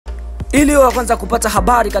Ili wa kwanza kupata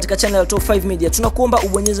habari katika channel ya Top 5 Media, tunakuomba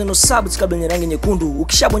ubonyeze no subscribe yenye rangi nyekundu.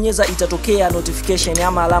 Ukishabonyeza itatokea notification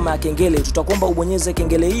ama alama ya kengele. Tutakuomba ubonyeze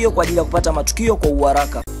kengele hiyo kwa ajili ya kupata matukio kwa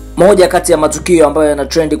uharaka. Moja kati ya matukio ambayo yana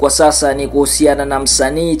trend kwa sasa ni kuhusiana na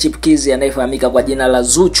msanii chipukizi anayefahamika kwa jina la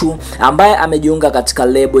Zuchu, ambaye amejiunga katika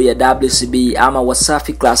lebo ya WAWCB ama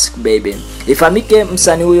Wasafi Classic Baby. Ifahamike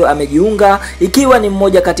msanii huyo amejiunga ikiwa ni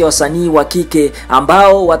mmoja kati ya wasanii wa kike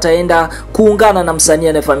ambao wataenda kuungana na msanii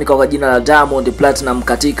anayefahamika kwa jina la Diamond Platinum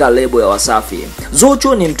katika lebo ya Wasafi.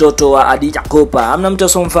 Zuchu ni mtoto wa Khadija Kopa. Amna mtu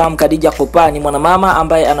asomfahamu Khadija Kopa ni mwanamama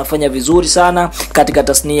ambaye anafanya vizuri sana katika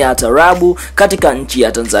tasnia ya taarabu katika nchi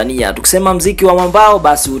ya Tanzania. Tukisema mziki wa mambao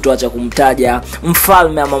basi hutoacha kumtaja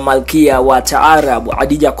mfalme ama malkia wa taarabu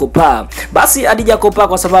Khadija Kopa. Basi Khadija Kopa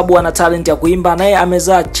kwa sababu ana talent ya kuimba, naye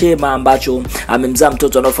amezaa chema ambacho amemzaa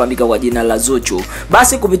mtoto anayefahamika kwa jina la Zuchu.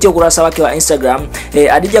 Basi kupitia ukurasa wake wa Instagram,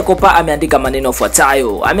 Khadija Kopa ameandika maneno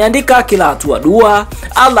yafuatayo. Ameandika kila hatua dua,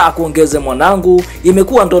 Allah akuongeze mwanangu,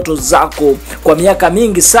 imekuwa ndoto zako kwa miaka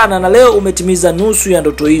mingi sana na leo umetimiza nusu ya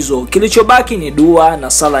ndoto hizo. Kilichobaki ni dua na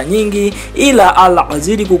sala nyingi, ila Allah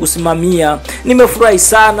azidi kukusimamia. Nimefurahi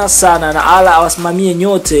sana na Allah awasimamie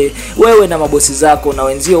nyote, wewe na mabosi zako na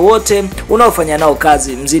wenzio wote unaofanya nao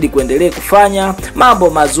kazi, mzidi kuendelea kufanya mambo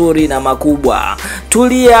mazuri na makubwa.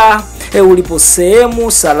 Tulia ulipo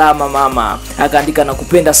sehemu salama mama. Akaandika na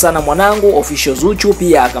kupenda sana mwanangu official Zuchu,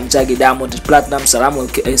 pia akamtagi Diamond Platinum, Salamu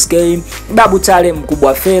SK, Babu Tale,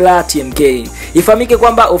 Mkubwa Fela, TMK. Ifahamike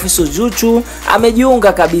kwamba official Zuchu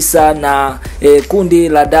amejiunga kabisa na kundi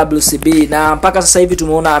la WAWCB, na mpaka sasa hivi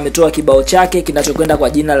tumeona ametoa kibao chake kinachokwenda kwa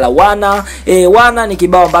jina la Wana. Wana ni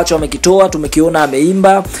kibao ambacho amekitoa, tumekiona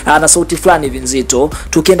ameimba na sauti fulani nzito.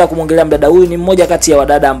 Tukienda kumwongelea mdada huyu, ni mmoja kati ya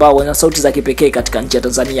wadada ambao wana sauti za kipekee katika nchi ya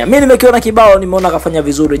Tanzania. Mimi nimekiona kibao, nimeona kafanya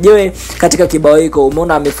vizuri. Je, katika kibao hiko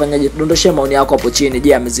umeona amefanyaje? Dondoshe maoni yako hapo chini.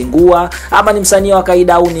 Je, amezingua ama ni msanii wa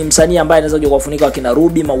kawaida au ni msanii ambaye anaweza kuwafunika wakina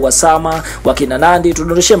Ruby, Mauasama, wakina Nandi?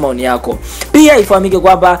 Tudondoshe maoni yako. Pia ifahamike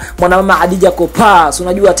kwamba mwanamama Khadija Kopa,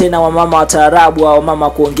 unajua tena wamama wa taarabu au mama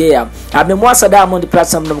kuongea, amemwasa Diamond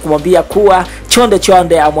Platinum na kumwambia kuwa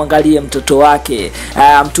chonde amwangalie mtoto wake,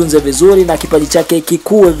 amtunze vizuri na kipaji chake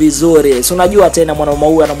kikue vizuri. Unajua tena mwanamama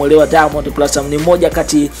huyu anamuelewa Diamond Platinum ni mmoja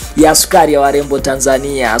kati ya sukari ya warembo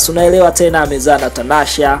Tanzania. Unaelewa tena amezaa na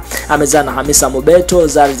Tanasha, amezaa na Hamisa Mobeto,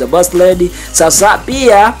 Zari the Boss Lady. Sasa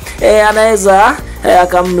pia anaweza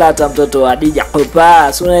akamla hata mtoto wa Khadija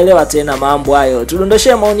Kopa. Unaelewa tena mambo hayo.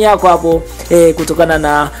 Tudondoshe maoni yako hapo kutokana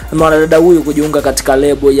na mwanadada huyu kujiunga katika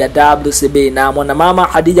lebo ya WAWCB na mwanamama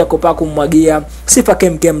Khadija Kopa kumwagia sifa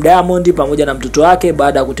kemkem Diamond pamoja na mtoto wake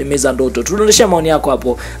baada ya kutimiza ndoto. Tudondoshe maoni yako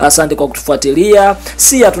hapo. Asante kwa kutufuatilia.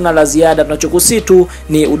 Si hatuna la ziada, tunachokusitu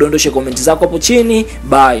ni udondoshe comment zako hapo chini.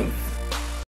 Bye.